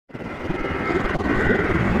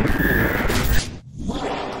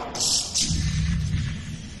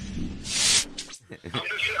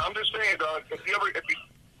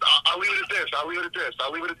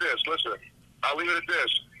I'll leave it at this. Listen, I'll leave it at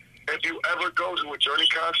this. If you ever go to a Journey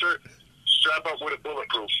concert, strap up with a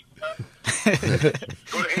bulletproof.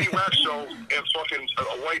 Go to any rock show and fucking a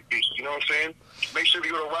white beat. You know what I'm saying? Make sure if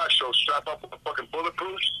you go to a rock show, strap up with a fucking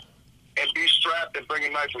bulletproof and be strapped and bring a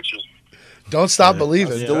knife with you. Don't stop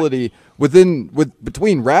believing. Hostility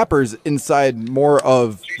between rappers inside more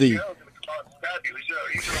of the.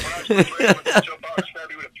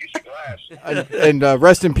 And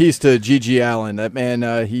rest in peace to G.G. Allen. That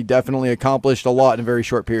man, he definitely accomplished a lot in a very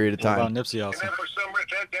short period of time. What about Nipsey also? And then for some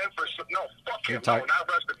reason, no, fuck him. No, not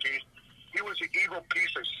rest in peace. He was an evil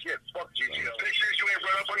piece of shit. Fuck G.G. Allen. Pictures you ain't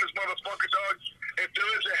run up on this motherfucker, dog. If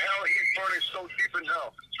there is a hell, he's burning so deep in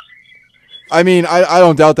hell. I mean, I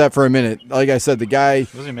don't doubt that for a minute. Like I said, the guy,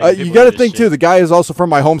 you got to think, too, the guy is also from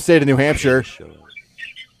my home state of New Hampshire. I can't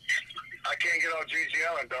get on G.G.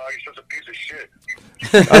 Allen, dog. He's such a piece of shit.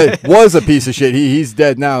 Was a piece of shit. He's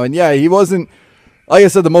dead now. And, yeah, he wasn't, like I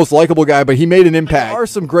said, the most likable guy, but he made an impact. There are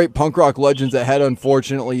some great punk rock legends that had,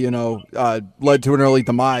 unfortunately, you know, led to an early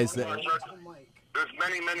demise. There's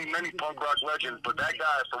many punk rock legends, but that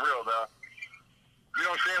guy, for real, though. You know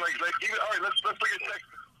what I'm saying? Like even, all right, let's look at Sex.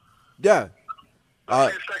 Yeah.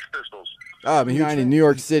 Sex Pistols. In New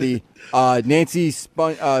York City, Nancy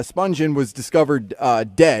Spungen was discovered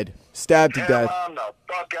dead, stabbed to death. Him the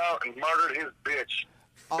fuck out and murdered his bitch.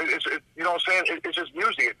 You know what I'm saying? It's just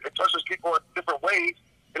music. It touches people in different ways,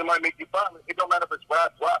 and it might make you violent. It don't matter if it's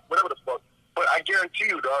rap, whatever the fuck. But I guarantee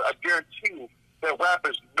you, dog, that rap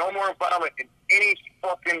is no more violent in any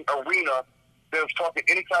fucking arena than fucking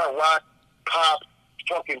any kind of rock, pop,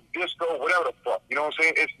 fucking disco, whatever the fuck. You know what I'm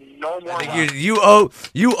saying? It's no more.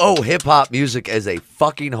 You owe hip hop music as a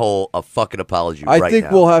fucking whole a fucking apology. I think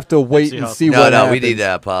we'll have to wait and see what happens. No, we need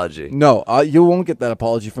that apology. No, you won't get that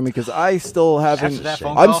apology from me because I still haven't.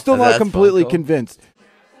 I'm still not completely convinced.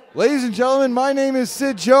 Ladies and gentlemen, my name is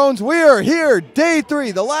Sid Jones. We are here, day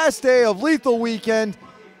 3, the last day of Lethal Weekend,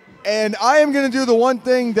 and I am going to do the one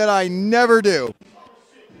thing that I never do.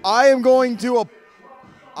 I'm going to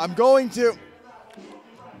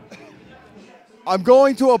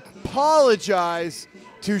apologize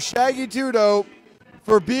to Shaggy 2 Dope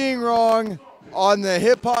for being wrong on the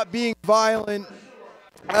hip-hop being violent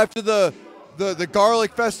after the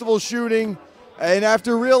Garlic Festival shooting and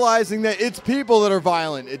after realizing that it's people that are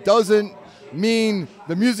violent. It doesn't mean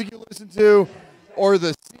the music you listen to or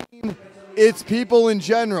the scene. It's people in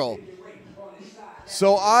general.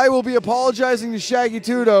 So I will be apologizing to Shaggy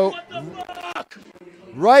 2 Dope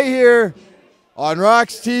right here on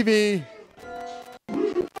ROX-TV.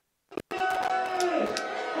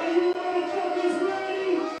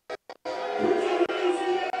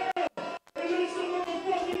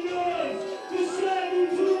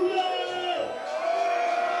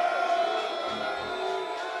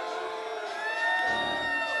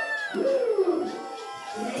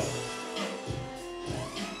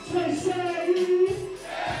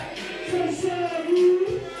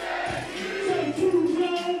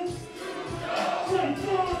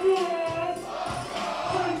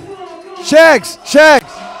 Shags!